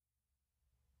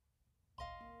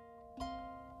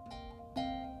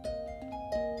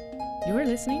You're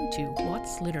listening to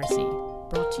What's Literacy,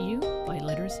 brought to you by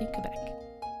Literacy Quebec.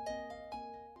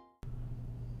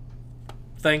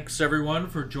 Thanks everyone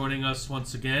for joining us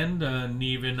once again.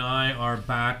 Neve and I are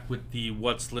back with the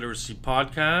What's Literacy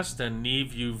podcast. And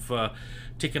Neve, you've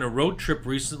taken a road trip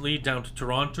recently down to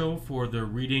Toronto for the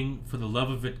Reading for the Love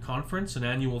of It conference, an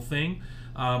annual thing.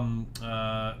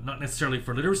 Not necessarily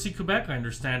for Literacy Quebec. I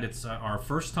understand it's our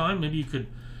first time. Maybe you could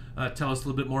tell us a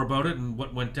little bit more about it and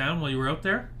what went down while you were out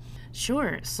there?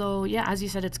 Sure. So, yeah, as you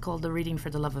said, it's called the Reading for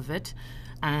the Love of It,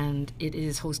 and it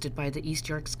is hosted by the East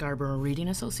York Scarborough Reading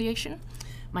Association.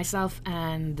 Myself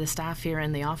and the staff here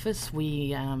in the office,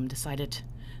 we decided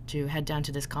to head down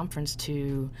to this conference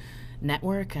to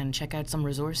network and check out some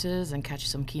resources and catch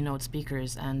some keynote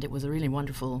speakers, and it was a really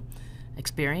wonderful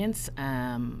experience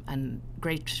and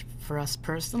great for us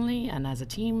personally and as a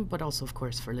team, but also, of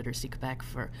course, for Literacy Quebec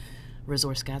for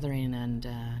resource gathering and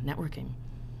networking.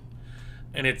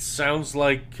 And it sounds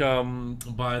like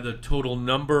by the total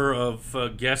number of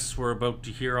guests we're about to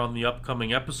hear on the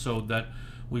upcoming episode that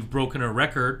we've broken a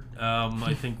record.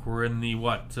 I think we're in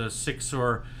the, 6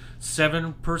 or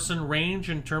 7 person range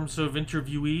in terms of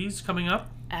interviewees coming up?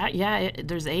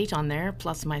 There's 8 on there,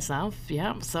 plus myself.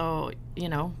 Yeah, so,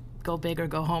 go big or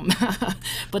go home.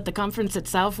 But the conference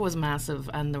itself was massive,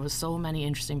 and there was so many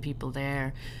interesting people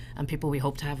there and people we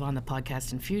hope to have on the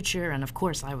podcast in future. And of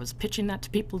course, I was pitching that to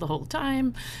people the whole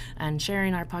time and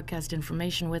sharing our podcast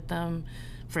information with them.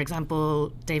 For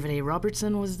example, David A.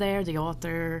 Robertson was there, the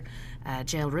author,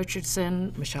 Jael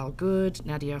Richardson, Michelle Good,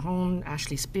 Nadia Hone,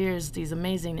 Ashley Spears, these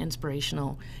amazing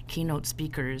inspirational keynote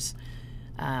speakers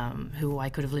who I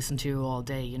could have listened to all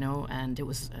day, and it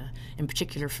was, in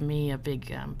particular for me, a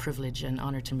big privilege and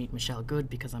honor to meet Michelle Good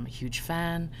because I'm a huge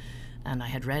fan, and I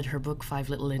had read her book, Five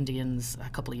Little Indians, a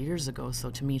couple of years ago, so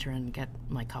to meet her and get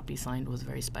my copy signed was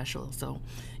very special. So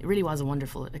it really was a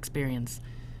wonderful experience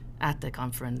at the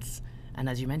conference. And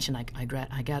as you mentioned,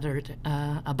 I gathered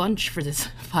a bunch for this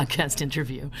podcast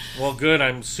interview. Well, good.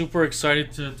 I'm super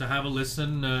excited to have a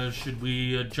listen. Should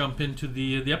we jump into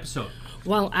the episode?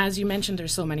 Well, as you mentioned,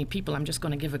 there's so many people. I'm just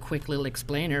going to give a quick little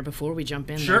explainer before we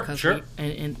jump in. Sure.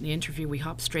 In the interview, we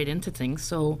hop straight into things.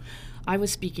 So I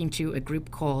was speaking to a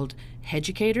group called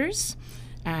Headucatorz,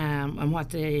 and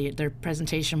what their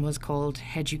presentation was called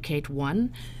Headucate1.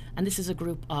 And this is a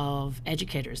group of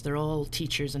educators. They're all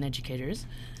teachers and educators.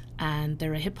 And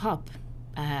they're a hip-hop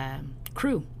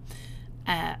crew.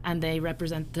 And they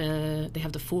represent they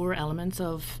have the 4 elements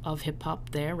of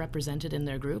hip-hop there represented in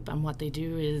their group. And what they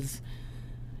do is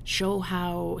show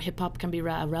how hip-hop can be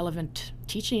a relevant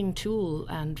teaching tool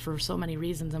and for so many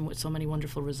reasons and with so many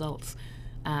wonderful results.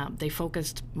 They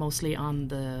focused mostly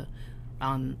on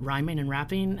rhyming and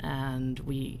rapping, and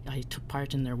I took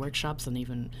part in their workshops and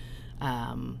even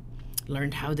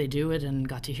learned how they do it and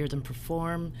got to hear them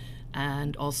perform.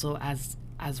 And also,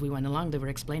 as we went along, they were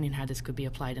explaining how this could be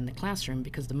applied in the classroom,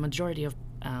 because the majority of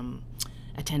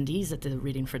attendees at the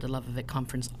Reading for the Love of It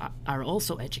conference are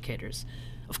also educators.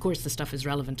 Of course, the stuff is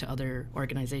relevant to other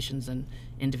organizations and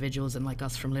individuals and like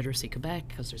us from Literacy Quebec,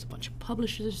 because there's a bunch of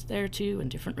publishers there too and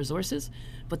different resources.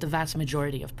 But the vast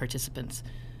majority of participants,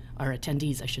 or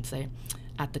attendees, I should say,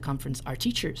 at the conference are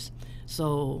teachers.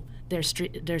 So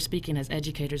they're speaking as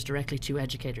educators directly to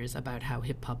educators about how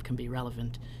hip-hop can be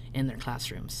relevant in their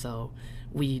classrooms. So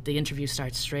the interview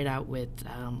starts straight out with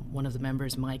one of the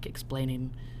members, Mike,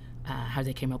 explaining how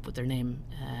they came up with their name,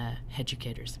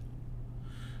 Headucatorz.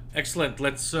 Excellent.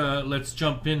 Let's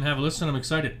jump in, have a listen. I'm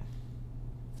excited.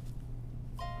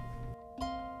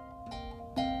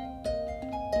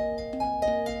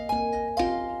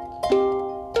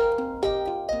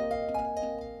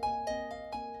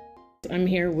 I'm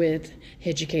here with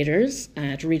Headucatorz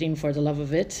at Reading for the Love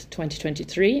of It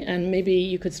 2023, and maybe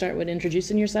you could start with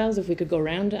introducing yourselves if we could go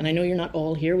around. And I know you're not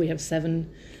all here. We have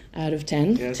 7 out of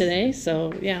 10 today,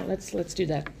 so yeah, let's do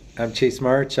that. I'm Chase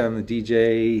March. I'm the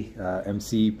DJ,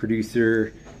 MC,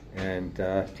 producer, and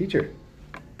teacher.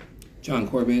 John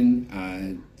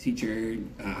Corbin, teacher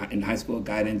in high school,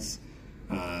 guidance,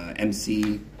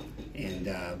 MC,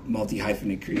 and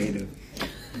multi-hyphenate creative.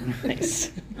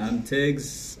 Nice. I'm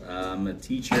Tiggs. I'm a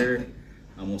teacher.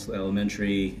 I'm mostly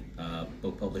elementary,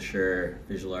 book publisher,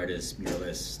 visual artist,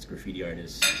 muralist, graffiti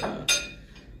artist,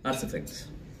 lots of things.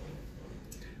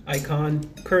 Icon,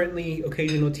 currently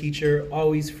occasional teacher,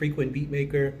 always frequent beat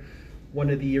maker, one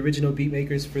of the original beat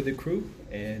makers for the crew,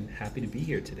 and happy to be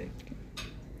here today.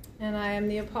 And I am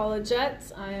the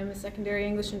Apologette. I am a secondary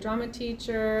English and drama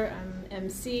teacher. I'm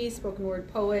MC, spoken word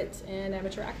poet, and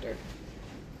amateur actor.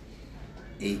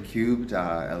 A Cubed,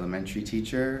 elementary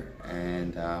teacher,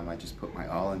 and I just put my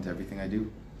all into everything I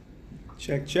do.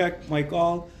 Check, Mike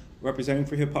All, representing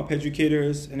for Hip Hop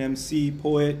Headucatorz, an MC,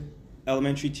 poet,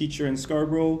 elementary teacher in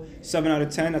Scarborough. 7 out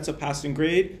of 10, that's a passing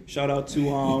grade. Shout out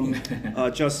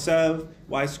to Just Sev,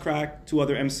 Wisecrack, 2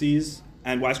 other MCs,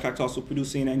 and Wisecrack's also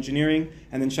producing and engineering.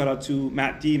 And then shout out to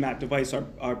Matt Device,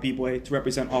 our B-boy, to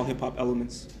represent all hip hop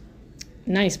elements.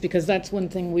 Nice, because that's one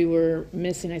thing we were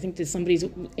missing. I think that somebody's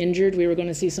injured. We were going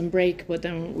to see some break, but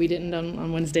then we didn't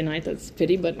on Wednesday night. That's a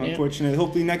pity, but unfortunately.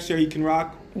 Hopefully next year he can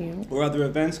rock or other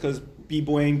events, because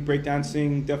b-boying,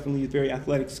 breakdancing, definitely a very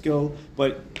athletic skill,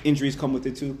 but injuries come with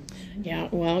it too. Yeah,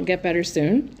 well, get better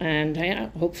soon, and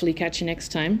hopefully catch you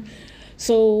next time.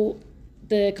 So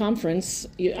the conference,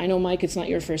 I know, Mike, it's not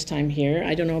your first time here.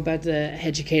 I don't know about the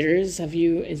Headucatorz.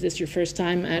 Is this your first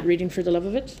time at Reading for the Love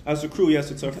of It? As a crew,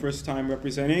 yes, it's our first time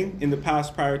representing. In the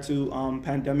past, prior to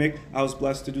pandemic, I was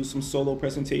blessed to do some solo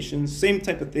presentations, same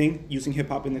type of thing, using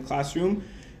hip-hop in the classroom.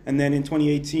 And then in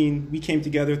 2018, we came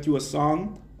together through a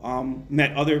song,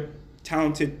 met other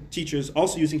talented teachers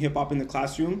also using hip-hop in the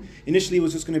classroom. Initially, it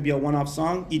was just going to be a one-off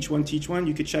song, each one teach one.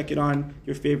 You could check it on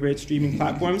your favorite streaming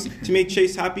platforms. To make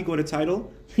Chase happy, go to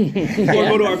Tidal or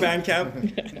go to our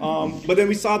Bandcamp. But then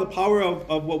we saw the power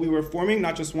of what we were forming,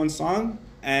 not just one song,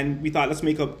 and we thought, let's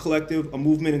make a collective, a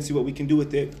movement, and see what we can do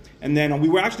with it. And then we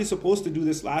were actually supposed to do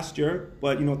this last year,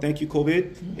 but thank you,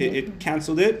 COVID, it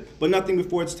canceled it. But nothing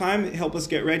before its time. It helped us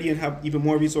get ready and have even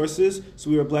more resources.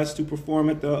 So we were blessed to perform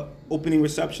at the opening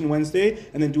reception Wednesday,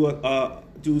 and then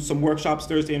do some workshops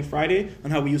Thursday and Friday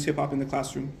on how we use hip hop in the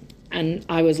classroom. And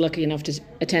I was lucky enough to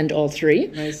attend all 3.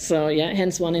 Nice. So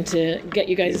hence wanting to get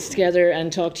you guys together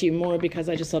and talk to you more, because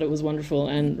I just thought it was wonderful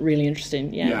and really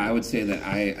interesting. Yeah, I would say that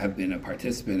I have been a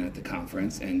participant at the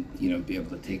conference, and be able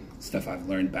to take stuff I've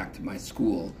learned back to my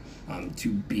school. To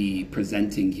be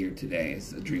presenting here today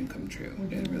is a dream come true.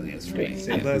 It really is for me.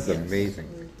 That's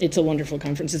amazing. It's a wonderful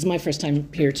conference. It's my first time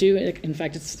here too. In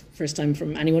fact, it's the first time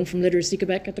from anyone from Literacy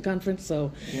Quebec at the conference.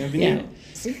 So yeah.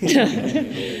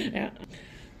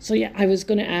 So I was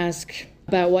going to ask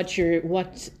about what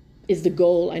is the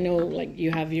goal. I know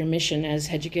you have your mission as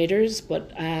Headucatorz,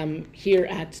 but here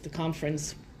at the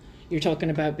conference, you're talking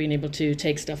about being able to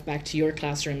take stuff back to your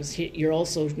classrooms. You're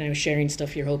also now sharing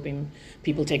stuff you're hoping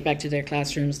people take back to their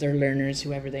classrooms, their learners,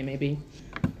 whoever they may be.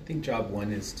 I think job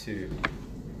one is to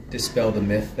dispel the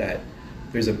myth that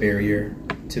there's a barrier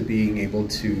to being able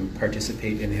to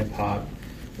participate in hip-hop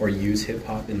or use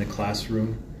hip-hop in the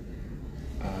classroom.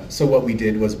 So what we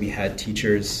did was we had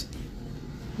teachers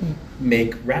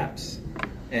make raps,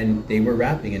 and they were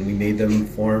rapping, and we made them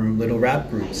form little rap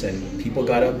groups, and people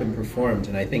got up and performed.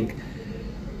 And I think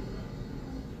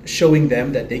showing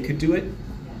them that they could do it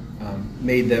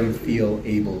made them feel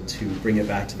able to bring it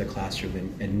back to the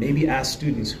classroom and maybe ask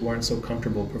students who aren't so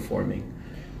comfortable performing.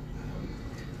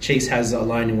 Chase has a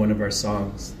line in one of our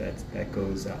songs that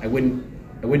goes, I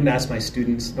wouldn't ask my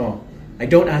students, I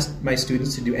don't ask my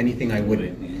students to do anything I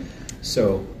wouldn't.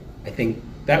 So I think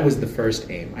that was the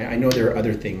first aim. I know there are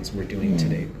other things we're doing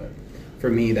today, but for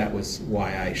me, that was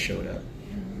why I showed up.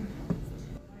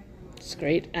 It's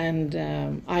great. And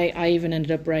I even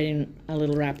ended up writing a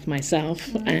little rap myself.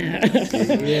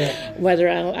 Whether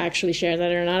I'll actually share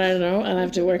that or not, I don't know. I'll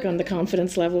have to work on the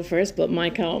confidence level first, but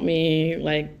Mike helped me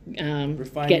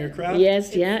refine your craft?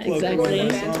 Yes, exactly.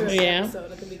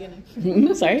 Episode at the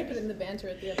beginning. Sorry? Put in the banter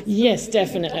at the episode. Yes,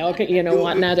 definitely. Okay, you know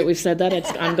what? Now that we've said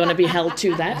that, I'm going to be held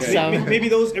to that. Okay. So maybe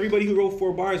everybody who wrote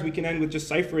 4 bars, we can end with just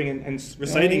ciphering and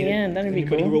reciting it. Yeah, that'd be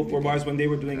cool. Anybody who wrote 4 bars when they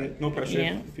were doing it, no pressure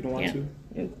if you don't want to.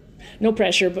 No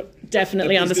pressure, but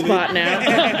definitely on the spot now.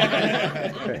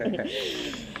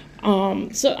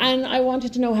 And I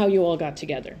wanted to know how you all got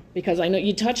together, because I know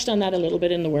you touched on that a little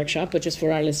bit in the workshop, but just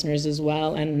for our listeners as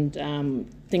well. And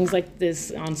things like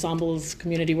this, ensembles,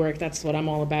 community work, that's what I'm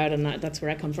all about, and that's where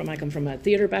I come from. I come from a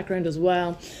theater background as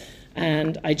well.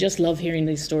 And I just love hearing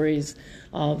these stories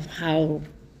of how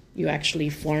you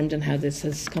actually formed and how this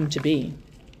has come to be.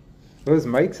 It was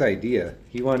Mike's idea.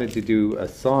 He wanted to do a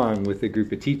song with a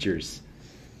group of teachers,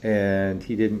 and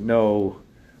he didn't know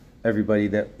everybody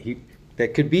that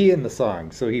could be in the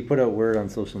song. So he put out word on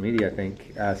social media, I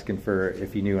think, asking for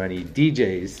if he knew any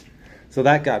DJs. So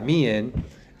that got me in,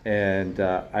 and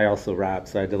I also rap,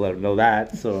 so I had to let him know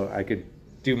that, so I could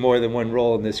do more than one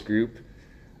role in this group.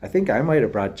 I think I might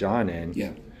have brought John in.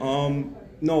 Yeah.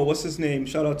 No, what's his name?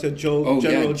 Shout out to Joe,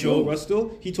 Joe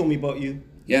Rustle. He told me about you.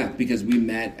 Yeah, because we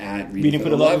met at Reading for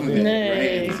the Love of It,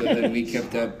 right? And so then we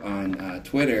kept up on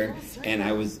Twitter, and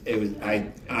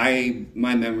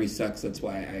my memory sucks. That's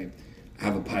why I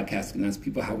have a podcast and ask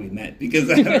people how we met, because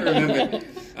I don't remember.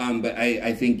 But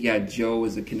I think, Joe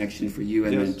was a connection for you,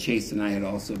 and then Chase and I had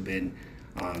also been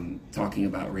talking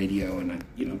about radio, and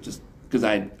just because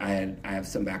I have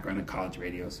some background in college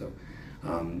radio, so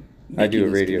I do a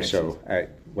those radio connections. show at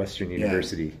Western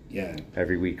University Yeah.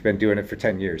 every week. Been doing it for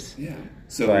 10 years. Yeah.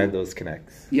 So I had those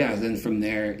connects. Yeah, then from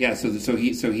there,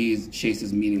 he's Chase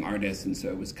is meeting artists, and so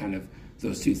it was kind of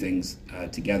those two things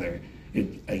together.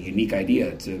 A unique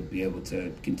idea to be able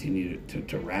to continue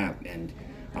to rap, and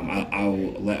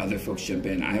I'll let other folks jump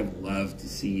in. I have loved to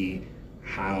see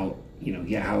how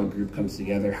how a group comes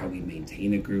together, how we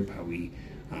maintain a group, how we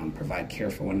provide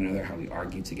care for one another, how we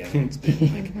argue together. It's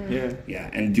been like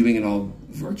and doing it all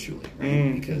virtually,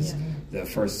 right? Because the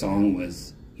first song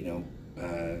was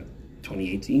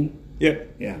 2018.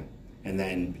 Yeah, and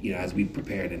then as we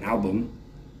prepared an album,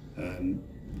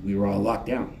 we were all locked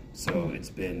down. So it's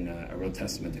been a real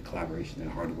testament to collaboration and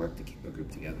hard work to keep a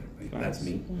group together. Like, that's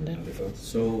me. Other folks.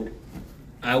 So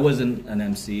I wasn't an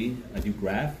MC. I do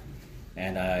graph,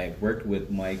 and I worked with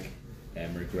Mike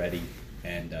and Margretti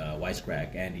and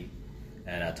Wisecrack, Andy,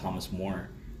 and Thomas Moore.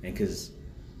 And because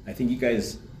I think you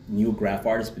guys knew graph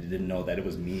artists, but you didn't know that it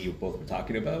was me you both were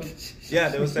talking about. Yeah,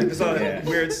 there was like this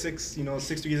weird 6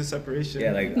 degrees of separation.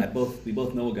 Yeah, like we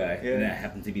both know a guy, and I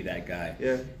happened to be that guy.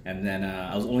 Yeah. And then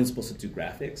I was only supposed to do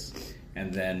graphics,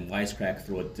 and then Wisecrack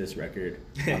threw a diss record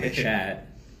on the chat,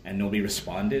 and nobody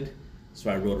responded,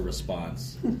 so I wrote a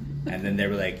response, and then they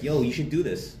were like, "Yo, you should do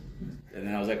this," and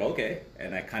then I was like, "Okay,"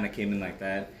 and I kind of came in like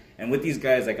that. And with these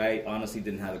guys, like I honestly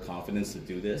didn't have the confidence to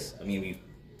do this. I mean, we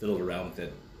fiddled around with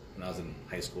it when I was in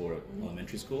high school or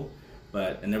elementary school,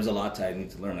 and there was a lot I needed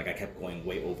to learn. Like I kept going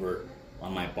way over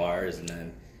on my bars, and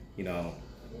then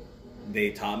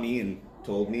they taught me and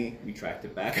told me, we tracked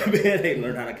it back a bit. They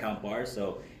learned how to count bars.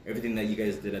 So everything that you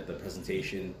guys did at the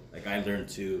presentation, like I learned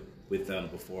to with them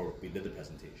before we did the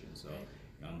presentation. So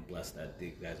I'm blessed that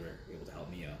the guys were able to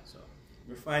help me out. So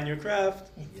refine your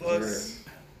craft. Yes,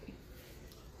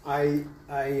 I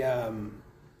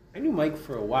knew Mike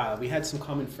for a while. We had some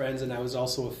common friends, and I was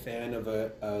also a fan of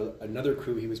another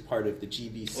crew he was part of, the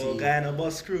GBC. Oh, guy in a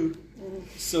bus crew.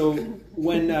 So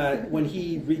when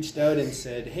he reached out and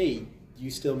said, "Hey, do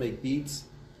you still make beats?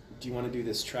 Do you want to do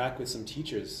this track with some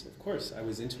teachers?" Of course, I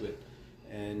was into it,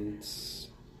 and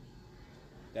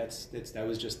that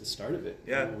was just the start of it.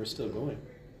 Yeah, and we're still going.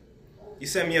 He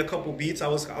sent me a couple beats. I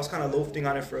was kind of loafing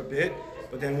on it for a bit,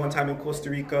 but then one time in Costa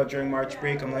Rica during March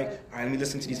break, I'm like, all right, let me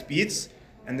listen to these beats.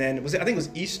 And then I think it was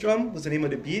East Drum was the name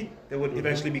of the beat that would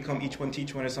eventually become Each One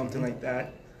Teach One or something like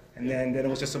that. And then it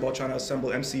was just about trying to assemble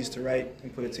MCs to write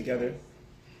and put it together.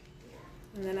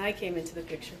 And then I came into the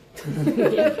picture.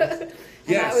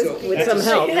 With some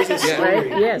help, right?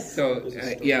 Yes. So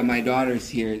my daughter's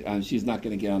here. She's not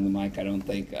going to get on the mic, I don't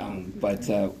think. But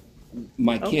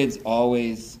my kids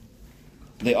always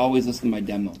listen to my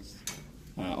demos.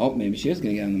 Maybe she is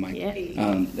going to get on the mic.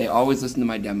 Yeah. They always listen to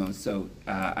my demos. So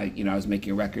I was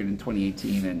making a record in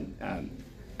 2018, and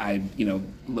I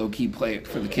low key play it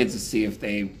for the kids to see if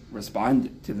they respond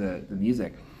to the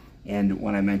music. And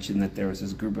when I mentioned that there was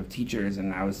this group of teachers,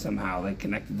 and I was somehow like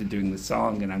connected to doing the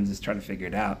song, and I'm just trying to figure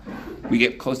it out. We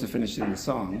get close to finishing the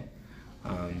song. I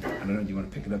don't know. Do you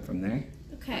want to pick it up from there?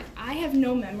 Okay, I have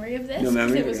no memory of this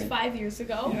because it was 5 years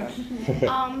ago.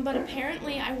 Yeah. But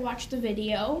apparently I watched the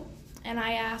video and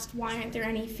I asked why aren't there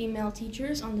any female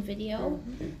teachers on the video,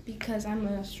 because I'm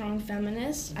a strong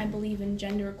feminist. I believe in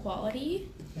gender equality.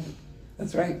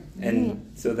 That's right.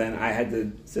 And so then I had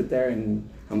to sit there and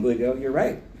humbly go, "You're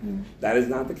right. That is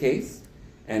not the case,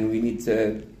 and we need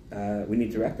to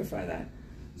rectify that."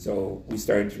 So we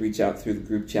started to reach out through the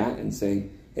group chat and say,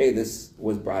 "Hey, this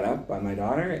was brought up by my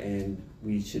daughter, and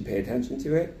we should pay attention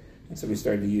to it." And so we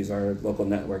started to use our local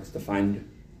networks to find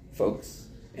folks,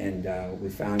 and we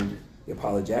found the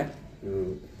Apologette,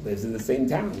 who lives in the same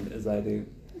town as I do,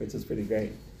 which is pretty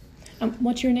great.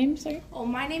 What's your name, sir? Oh,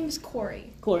 my name is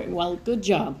Corey. Corey. Well, good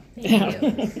job. Thank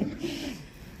you.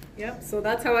 Yep, so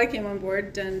that's how I came on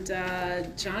board, and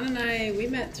John and I, we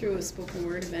met through a spoken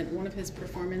word event, one of his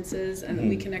performances, and then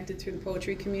we connected through the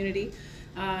poetry community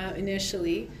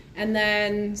initially. And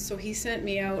then, so he sent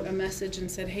me out a message and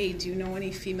said, "Hey, do you know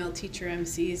any female teacher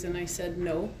MCs?" And I said,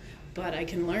 "No, but I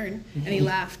can learn." And he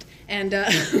laughed. And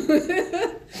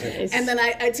and then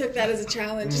I took that as a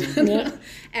challenge.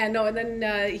 And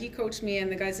then he coached me,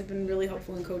 and the guys have been really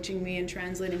helpful in coaching me and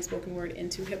translating spoken word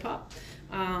into hip hop.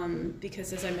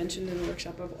 Because as I mentioned in the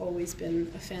workshop, I've always been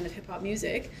a fan of hip hop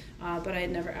music, but I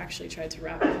had never actually tried to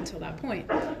rap until that point.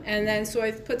 And then so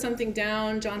I put something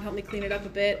down, John helped me clean it up a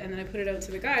bit, and then I put it out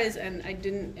to the guys, and I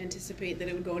didn't anticipate that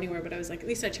it would go anywhere, but I was like, at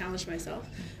least I challenged myself.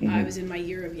 I was in my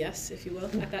year of yes, if you will,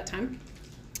 at that time.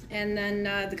 And then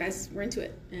the guys were into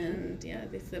it, and yeah,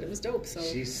 they said it was dope. So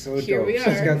She's so here dope. we are.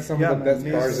 She's got some of the best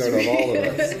bars out of all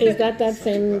of us. Is that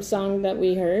same song that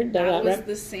we heard? That was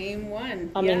the same one.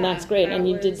 I mean, that's great. And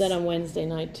you did that on Wednesday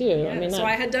night, too. Yeah. I mean, so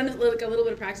I had done a little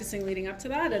bit of practicing leading up to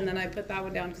that, and then I put that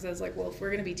one down because I was like, well, if we're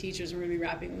going to be teachers and we're going to be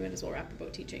rapping, we might as well rap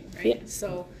about teaching, right? Yeah.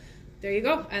 So there you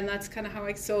go. And that's kind of how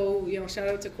shout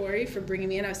out to Corey for bringing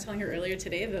me in. I was telling her earlier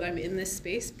today that I'm in this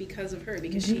space because of her,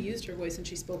 because she used her voice and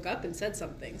she spoke up and said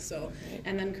something. So,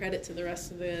 and then credit to the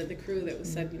rest of the crew that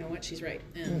was said, you know what, she's right.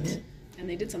 And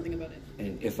they did something about it.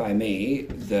 And if I may,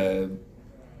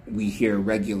 we hear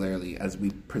regularly as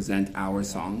we present our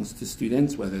songs to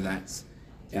students, whether that's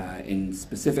in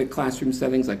specific classroom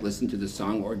settings, like listen to the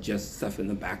song, or just stuff in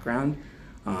the background,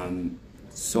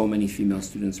 so many female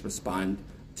students respond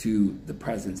to the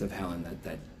presence of Helen,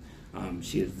 that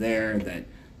she is there, that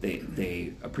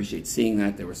they appreciate seeing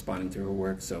that, they're responding to her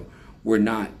work. So we're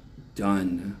not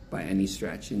done by any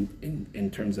stretch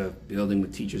in terms of building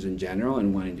with teachers in general,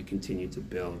 and wanting to continue to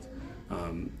build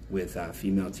with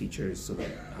female teachers so that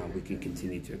we can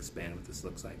continue to expand what this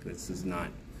looks like. This is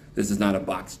not a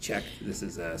box checked. This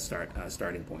is a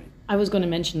starting point. I was going to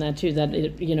mention that too, that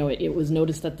it was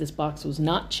noticed that this box was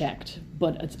not checked,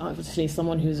 but it's obviously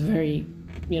someone who's very,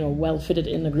 well fitted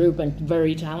in the group and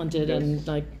very talented. Yes. And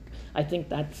like, I think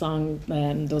that song,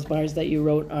 those bars that you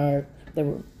wrote they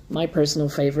were my personal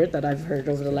favorite that I've heard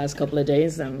over the last couple of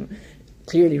days, and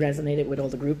clearly resonated with all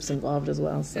the groups involved as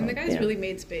well. So, and the guys really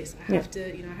made space. I have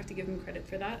to give them credit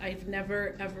for that. I've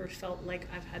never ever felt like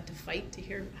I've had to fight to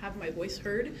have my voice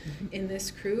heard in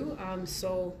this crew.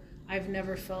 So I've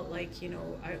never felt like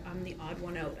I'm the odd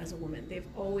one out as a woman. They've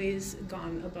always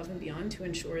gone above and beyond to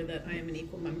ensure that I am an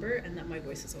equal member and that my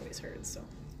voice is always heard. So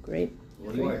great.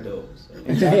 Well, you are dope. So.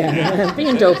 Yeah,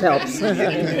 being dope helps.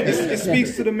 It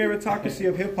speaks to the meritocracy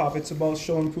of hip hop. It's about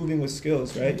show improving with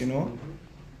skills, right?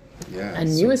 Yeah.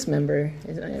 And newest member,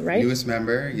 right? Newest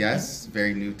member, yes.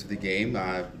 Very new to the game.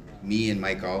 Me and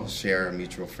Michael share a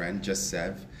mutual friend, Just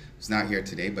Sev, who's not here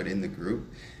today, but in the group.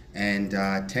 And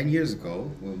 10 years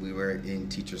ago, when we were in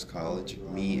Teachers College,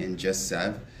 me and Just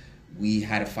Sev, we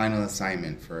had a final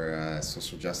assignment for a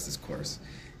social justice course.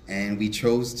 And we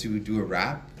chose to do a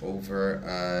rap over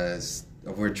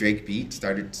a Drake beat,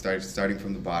 starting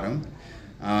from the bottom.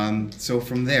 So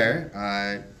from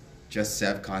there, Just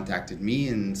Sev contacted me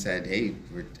and said, hey,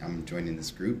 I'm joining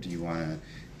this group. Do you want to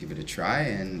give it a try?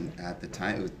 And at the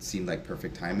time, it seemed like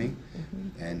perfect timing.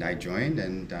 And I joined,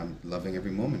 and I'm loving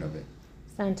every moment of it.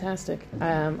 Fantastic.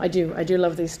 I do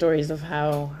love these stories of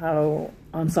how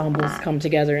ensembles come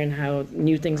together and how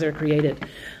new things are created.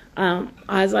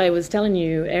 As I was telling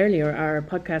you earlier, our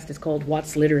podcast is called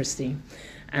What's Literacy?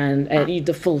 And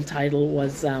the full title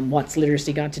was What's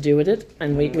Literacy Got to Do With It?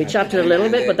 And we chopped it a little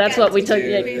bit, but that's what we took.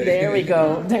 Yeah, there we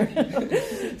go.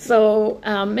 So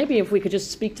maybe if we could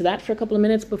just speak to that for a couple of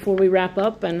minutes before we wrap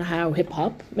up, and how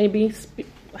hip-hop maybe,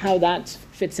 how that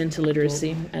fits into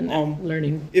literacy and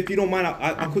learning. If you don't mind,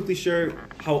 I'll quickly share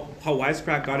how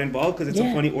Wisecrack got involved, because it's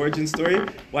a funny origin story.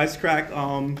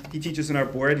 Wisecrack, he teaches in our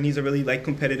board, and he's a really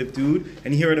competitive dude.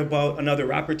 And he heard about another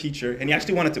rapper teacher, and he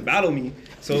actually wanted to battle me.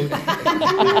 So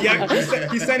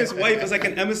he sent his wife as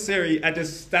an emissary at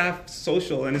this staff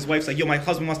social, and his wife's like, "Yo, my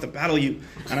husband wants to battle you."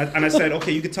 And I said,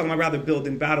 "Okay, you can tell him I'd rather build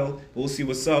than battle. We'll see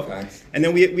what's up." Thanks. And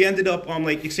then we ended up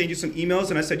exchanging some emails,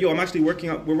 and I said, "Yo,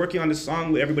 we're working on this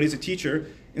song with Everybody's a Teacher.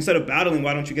 Instead of battling,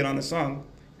 why don't you get on the song?"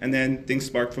 And then things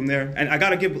sparked from there. And I got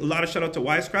to give a lot of shout out to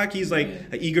Wisecrack. He's like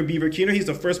an eager beaver keener. He's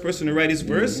the first person to write his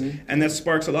verse, and that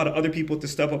sparks a lot of other people to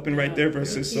step up and write their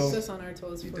verses. It keeps us on our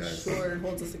toes for sure, and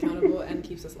holds us accountable, and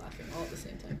keeps us laughing all at the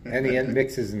same time. And he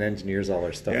mixes and engineers all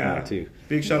our stuff now too.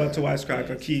 Big shout out to Wisecrack,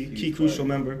 a key crucial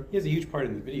member. He has a huge part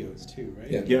in the videos too, right?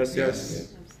 Yeah. Yes.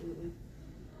 Absolutely.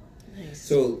 Nice.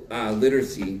 So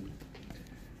literacy,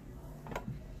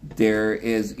 there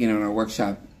is, in our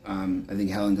workshop, I think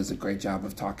Helen does a great job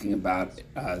of talking about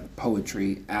the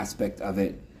poetry aspect of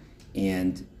it,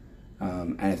 and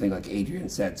I think, like Adrian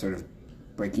said, sort of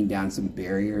breaking down some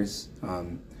barriers.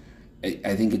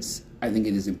 I think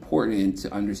it is important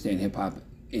to understand hip hop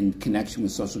in connection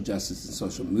with social justice and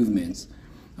social movements,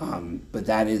 but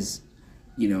that is,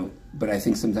 but I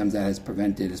think sometimes that has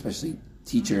prevented, especially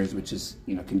teachers, which is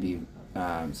can be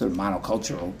sort of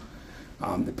monocultural.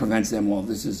 That prevents them. Well,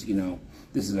 this is a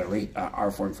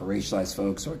art form for racialized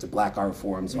folks, or it's a black art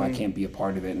form, so I can't be a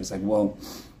part of it. And it's like, well,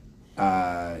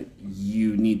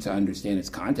 you need to understand its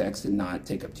context and not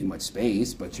take up too much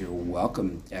space, but you're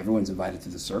welcome. Everyone's invited to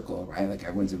the circle, right? Like,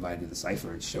 everyone's invited to the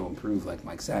cipher. It's show and prove, like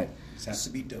Mike said. It has to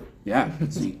be dope. Yeah,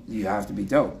 so you have to be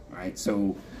dope, right?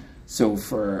 So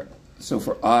for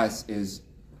us is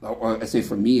or I say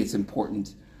for me, it's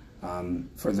important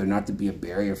for there not to be a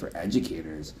barrier for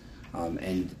educators.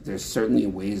 And there's certainly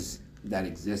ways that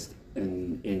exist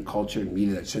in culture and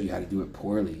media that show you how to do it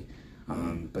poorly.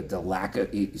 But the lack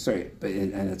of, and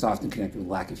it's often connected with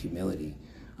lack of humility,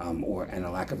 and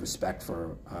a lack of respect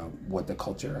for what the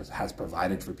culture has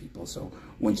provided for people. So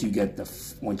once you get a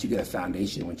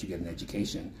foundation, once you get an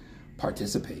education,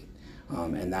 participate,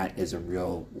 and that is a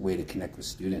real way to connect with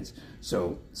students.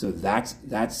 So that's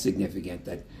significant.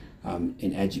 That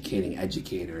in educating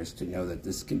educators to know that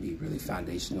this can be really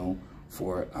foundational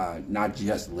for not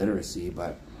just literacy,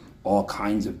 but all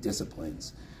kinds of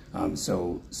disciplines.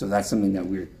 So that's something that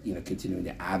we're continuing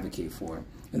to advocate for.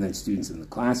 And then students in the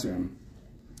classroom,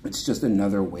 it's just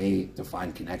another way to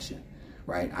find connection,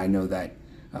 right? I know that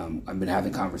I've been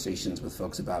having conversations with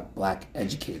folks about Black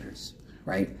educators,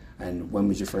 right? And when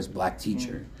was your first Black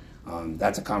teacher?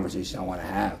 That's a conversation I want to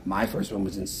have. My first one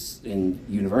was in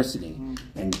university,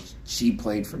 and she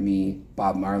played for me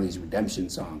Bob Marley's Redemption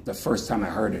song. The first time I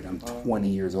heard it, I'm 20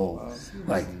 years old.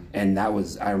 And that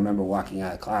was, I remember walking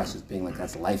out of class just being like,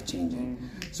 that's life-changing.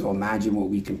 So imagine what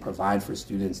we can provide for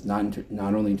students, not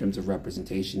only in terms of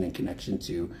representation and connection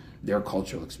to their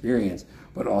cultural experience,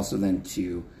 but also then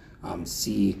to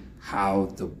see how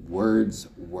the words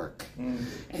work,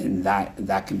 and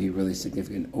that can be really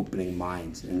significant, opening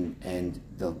minds. And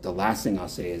the last thing I'll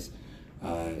say is,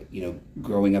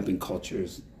 growing up in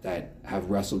cultures that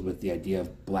have wrestled with the idea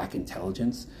of Black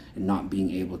intelligence and not being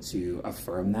able to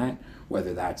affirm that,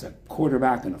 whether that's a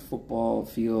quarterback in a football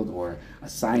field or a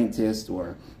scientist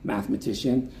or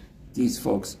mathematician, these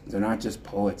folks, they're not just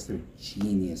poets, they're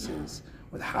geniuses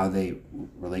with how they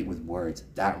relate with words.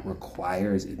 That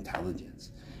requires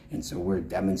intelligence. And so we're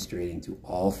demonstrating to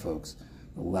all folks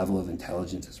the level of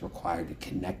intelligence that's required to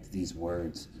connect these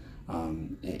words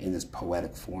in this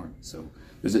poetic form. So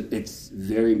it's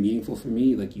very meaningful for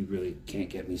me. Like, you really can't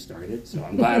get me started. So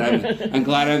I'm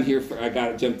glad I'm here. I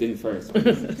got jumped in first.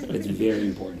 It's very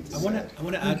important. I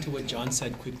want to add to what John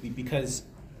said quickly, because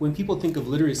when people think of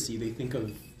literacy, they think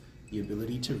of the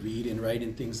ability to read and write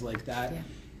and things like that. Yeah.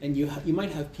 And you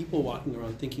might have people walking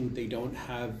around thinking they don't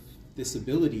have this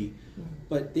ability,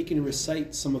 but they can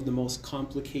recite some of the most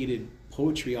complicated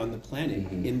poetry on the planet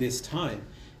in this time.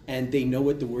 And they know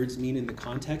what the words mean in the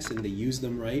context, and they use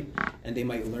them right, and they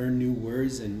might learn new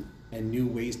words and new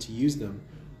ways to use them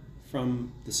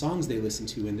from the songs they listen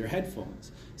to in their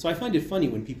headphones. So I find it funny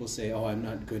when people say, oh, I'm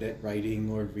not good at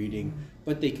writing or reading,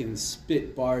 but they can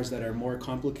spit bars that are more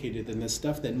complicated than the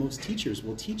stuff that most teachers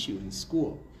will teach you in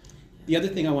school. The other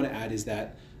thing I want to add is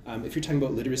that if you're talking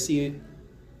about literacy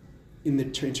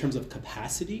in terms of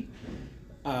capacity,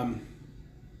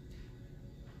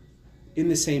 in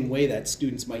the same way that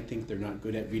students might think they're not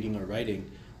good at reading or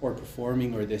writing or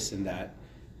performing or this and that,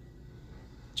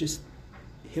 just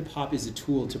hip-hop is a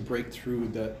tool to break through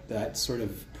that sort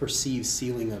of perceived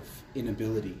ceiling of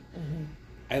inability.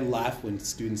 I laugh when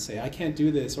students say, I can't do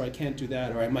this or I can't do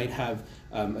that, or I might have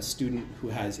a student who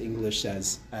has English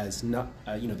as not,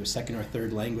 their second or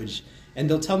third language, and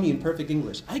they'll tell me in perfect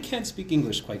English, I can't speak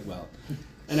English quite well.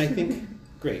 And I think,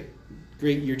 great,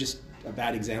 you're just a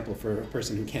bad example for a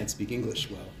person who can't speak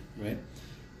English well, right?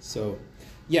 So,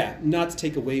 yeah, not to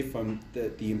take away from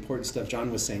the important stuff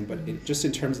John was saying, but just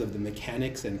in terms of the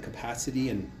mechanics and capacity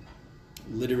and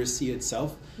literacy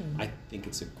itself, I think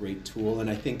it's a great tool, and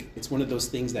I think it's one of those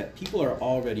things that people are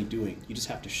already doing. You just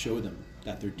have to show them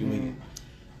that they're doing it.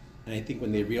 And I think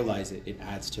when they realize it, it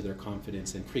adds to their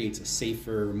confidence and creates a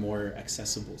safer, more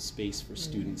accessible space for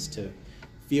students to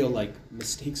feel like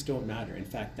mistakes don't matter. In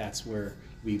fact, that's where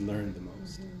we learn the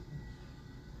most.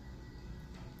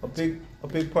 A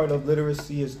big part of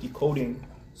literacy is decoding.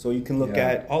 So you can look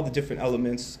at all the different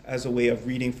elements as a way of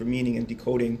reading for meaning and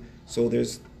decoding. So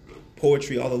there's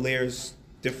poetry, all the layers,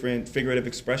 different figurative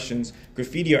expressions,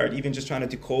 graffiti art, even just trying to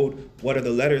decode what are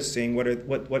the letters saying,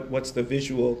 what's the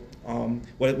visual,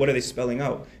 what are they spelling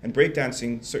out. And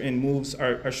breakdancing, certain moves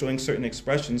are showing certain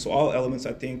expressions. So all elements,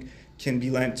 I think, can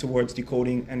be lent towards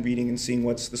decoding and reading and seeing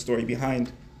what's the story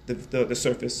behind the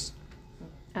surface.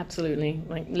 Absolutely.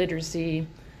 Like literacy,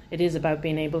 it is about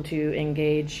being able to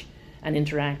engage and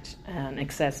interact and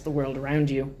access the world around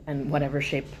you in whatever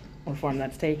shape or form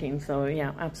that's taking. So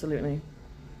yeah, absolutely.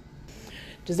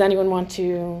 Does anyone want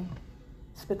to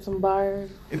spit some bars?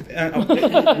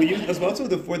 Will you as well, too,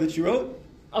 the four that you wrote?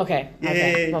 Okay.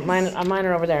 Okay. Well, mine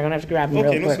are over there. I'm gonna have to grab them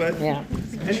real quick. Sweat. Yeah.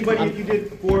 Anybody, if you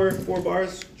did four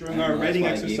bars during our writing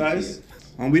exercise,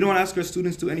 we don't ask our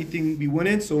students to do anything we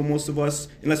wouldn't. So most of us,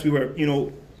 unless we were,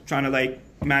 trying to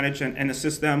manage and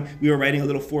assist them, we were writing a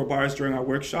little 4 bars during our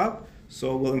workshop.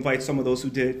 So we'll invite some of those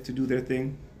who did to do their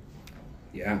thing.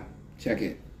 Yeah, check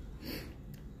it.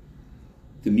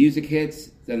 The music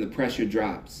hits, then the pressure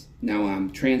drops. Now I'm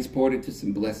transported to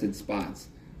some blessed spots.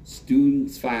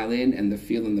 Students file in and they're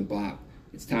feeling the bop.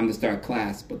 It's time to start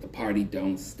class, but the party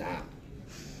don't stop.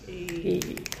 You're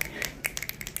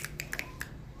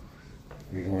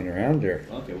going around there.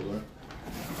 Okay, we're going.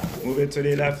 Move it to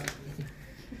the left.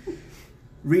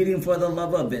 Reading for the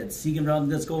love of it, seeking around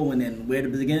this going and where to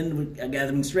begin,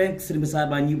 gathering strength, sitting beside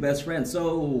my new best friend.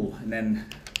 So, and then.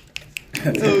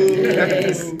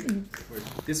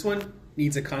 This one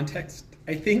needs a context,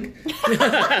 I think.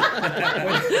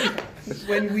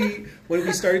 when we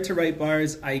started to write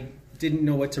bars, I didn't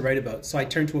know what to write about. So I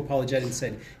turned to Apologette and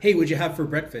said, "Hey, what'd you have for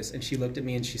breakfast?" And she looked at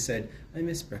me and she said, "I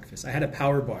miss breakfast. I had a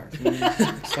power bar."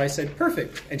 So I said,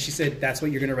 "Perfect." And she said, "That's what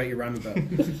you're going to write your rhyme about."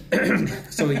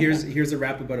 So here's a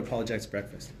rap about Apologette's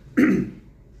breakfast.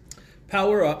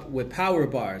 Power up with power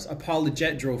bars.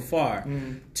 Apologette drove far.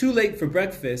 Too late for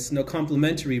breakfast, no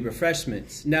complimentary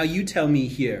refreshments. Now you tell me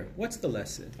here, what's the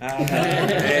lesson?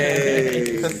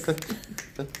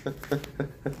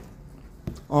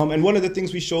 And one of the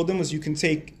things we showed them was you can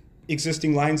take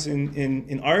existing lines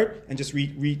in art and just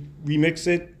remix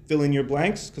it, fill in your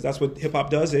blanks, because that's what hip hop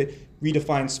does. It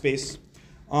redefines space.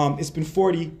 It's been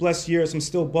 40 blessed years, I'm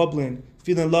still bubbling,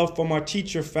 feeling love from our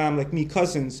teacher fam like me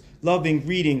cousins, loving,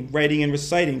 reading, writing, and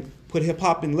reciting, put hip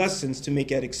hop in lessons to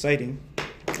make it exciting.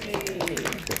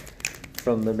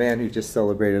 From the man who just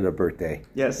celebrated a birthday.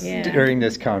 Yes. Yeah. During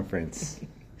this conference.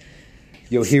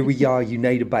 Yo, here we are,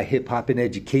 united by hip-hop and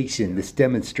education. This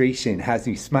demonstration has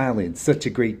me smiling. Such a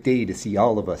great day to see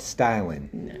all of us styling.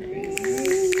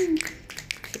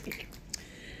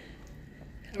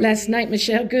 Last night,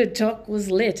 Michelle Good talk was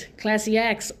lit. Classy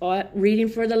acts, reading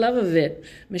for the love of it.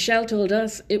 Michelle told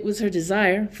us it was her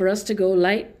desire for us to go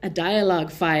light a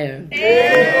dialogue fire.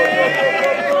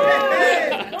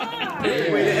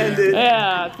 Way to end it.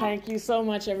 Yeah, thank you so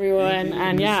much, everyone.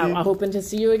 And yeah, I'm hoping to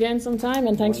see you again sometime.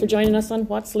 And thanks for joining us on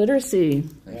What's Literacy.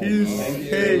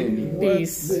 Peace.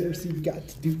 Peace. Literacy got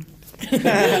to do.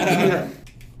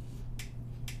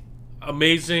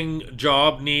 Amazing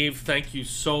job, Neve. Thank you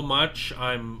so much.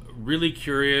 I'm really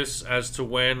curious as to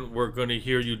when we're going to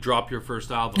hear you drop your first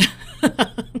album.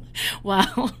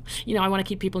 Well, I want to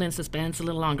keep people in suspense a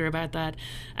little longer about that.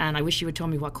 And I wish you had told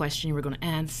me what question you were going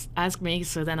to ask me,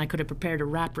 so then I could have prepared a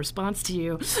rap response to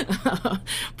you.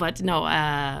 But no,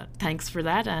 thanks for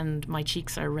that. And my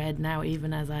cheeks are red now,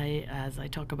 even as I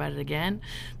talk about it again.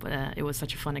 But it was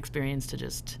such a fun experience to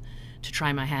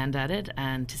try my hand at it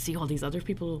and to see all these other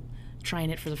people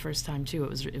trying it for the first time too.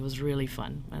 It was really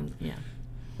fun. And yeah.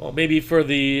 Well, maybe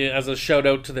as a shout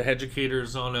out to the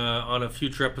Headucatorz on a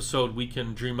future episode, we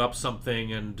can dream up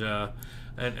something and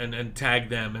tag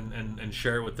them and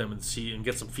share it with them and see and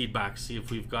get some feedback. See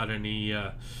if we've got any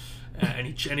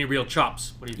real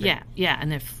chops. What do you think? Yeah,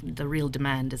 and if the real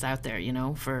demand is out there,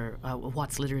 for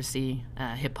What's Literacy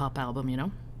hip hop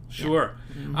album, Sure.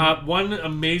 Yeah. Mm-hmm. One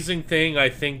amazing thing I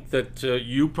think that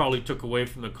you probably took away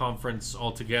from the conference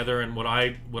altogether, and what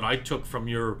I took from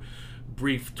your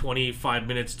brief 25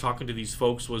 minutes talking to these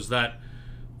folks, was that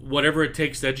whatever it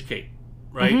takes to educate,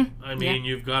 right? Mm-hmm. I mean,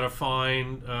 you've got to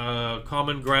find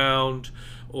common ground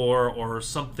or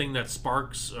something that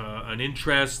sparks an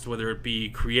interest, whether it be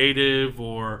creative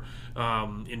or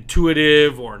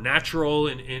intuitive or natural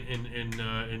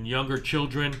in younger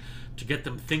children, to get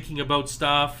them thinking about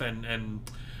stuff and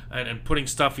putting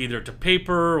stuff either to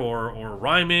paper or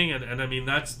rhyming, and I mean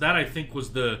that I think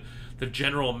was the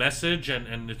general message,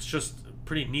 and it's just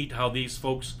pretty neat how these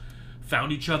folks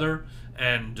found each other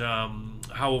and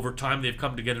how over time they've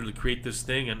come together to create this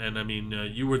thing, and I mean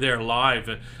you were there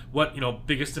live. What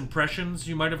biggest impressions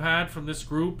you might have had from this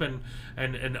group and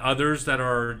others that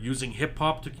are using hip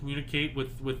hop to communicate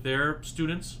with their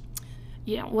students?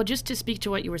 Yeah, well, just to speak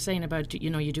to what you were saying about,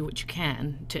 you do what you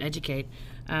can to educate.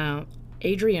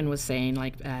 Adrian was saying,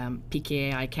 like,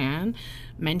 PKAI Can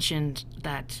mentioned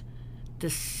that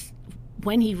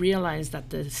when he realized that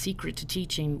the secret to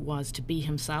teaching was to be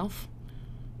himself,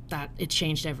 that it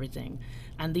changed everything.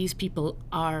 And these people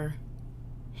are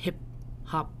hip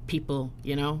hop people,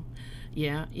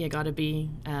 Yeah, you gotta be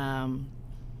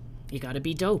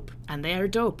dope, and they are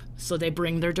dope, so they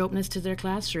bring their dopeness to their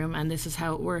classroom, and this is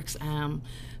how it works.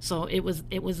 So it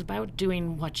was about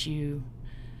doing what you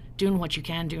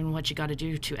can, doing what you got to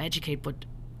do to educate, but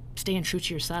staying true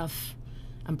to yourself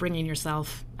and bringing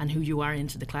yourself and who you are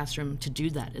into the classroom to do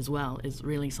that as well is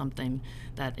really something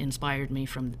that inspired me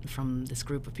from this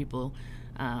group of people,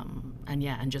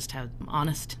 and just how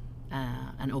honest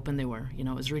and open they were. It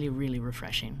was really, really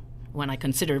refreshing. when I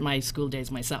consider my school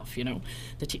days myself, you know.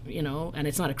 You know, and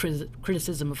it's not a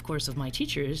criticism, of course, of my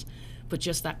teachers, but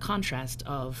just that contrast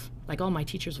of, like, all my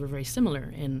teachers were very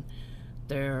similar in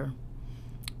their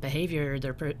behavior,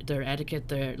 their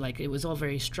etiquette, like, it was all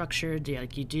very structured.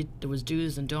 Like, there was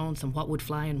do's and don'ts and what would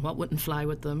fly and what wouldn't fly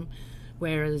with them.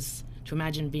 Whereas to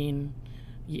imagine being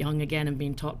young again and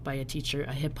being taught by a teacher,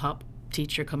 a hip hop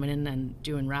teacher coming in and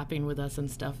doing rapping with us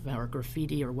and stuff, or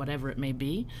graffiti or whatever it may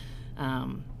be,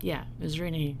 yeah, it was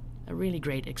really a really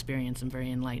great experience and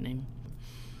very enlightening.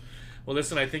 Well,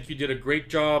 listen, I think you did a great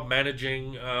job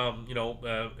managing,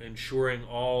 ensuring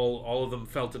all of them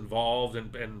felt involved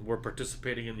and were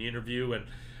participating in the interview, and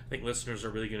I think listeners are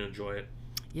really going to enjoy it.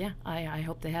 Yeah, I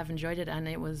hope they have enjoyed it, and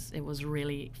it was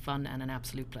really fun and an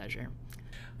absolute pleasure.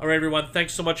 All right, everyone,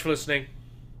 thanks so much for listening.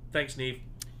 Thanks, Neve.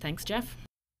 Thanks, Jeff.